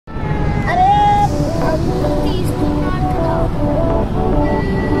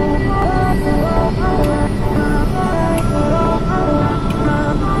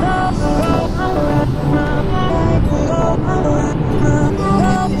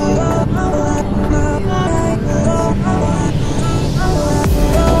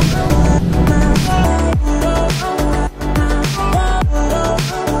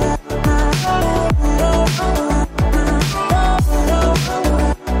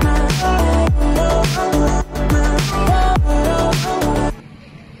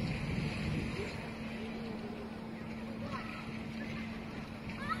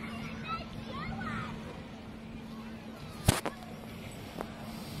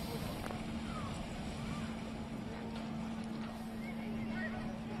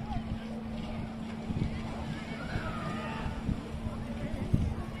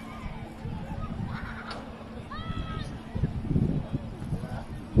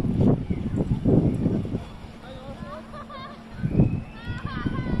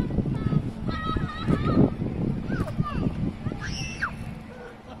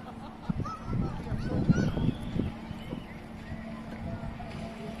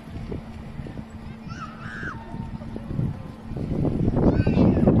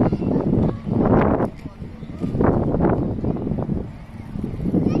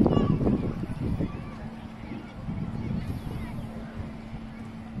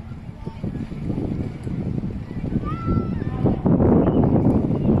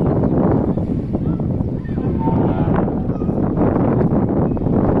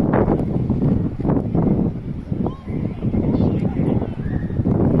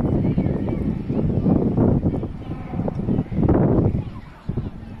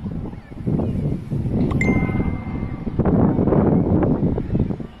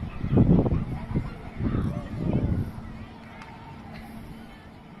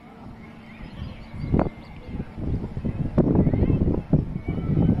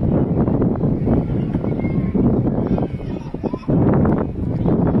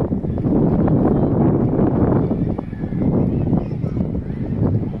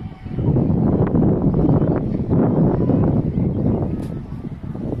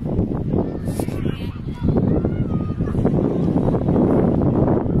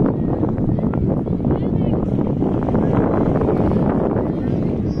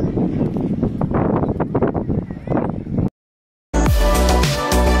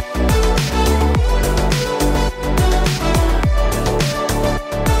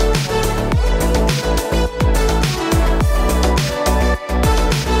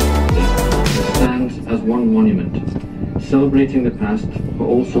as one monument, celebrating the past, but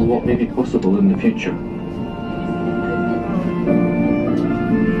also what may be possible in the future.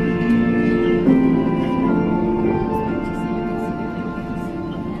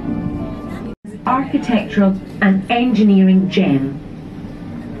 Architectural and engineering gem.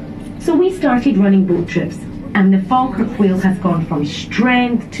 So we started running boat trips, and the Falkirk wheel has gone from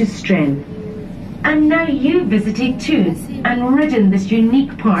strength to strength. And now you visited too, and ridden this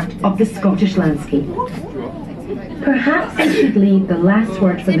unique part of the Scottish landscape. Perhaps I should leave the last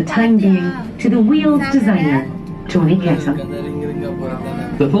word for the time being to the wheel's designer, Tony Kettle.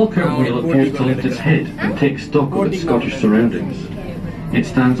 The Falkirk wheel appears to lift its head and take stock of its Scottish surroundings. It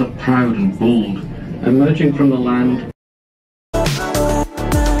stands up proud and bold, emerging from the land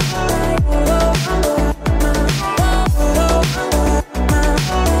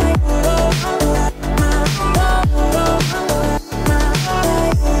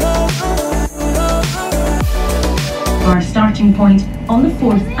our starting point on the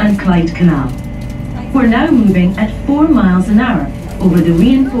Forth and Clyde Canal. We're now moving at 4 miles an hour over the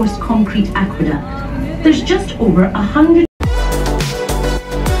reinforced concrete aqueduct. There's just over 100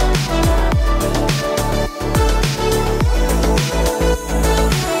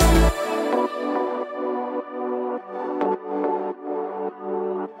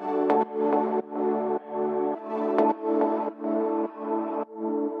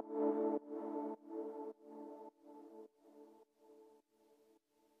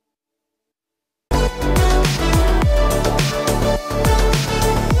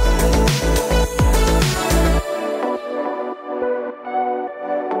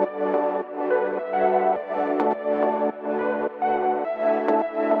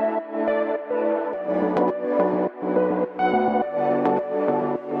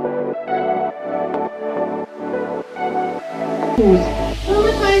 Only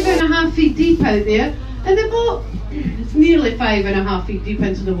 5.5 feet deep out there, and the boat is nearly 5.5 feet deep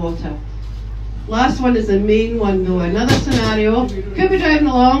into the water. Last one is the main one though. Another scenario, could be driving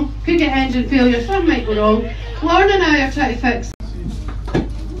along, could get engine failure, something might go wrong. Lauren and I are trying to fix.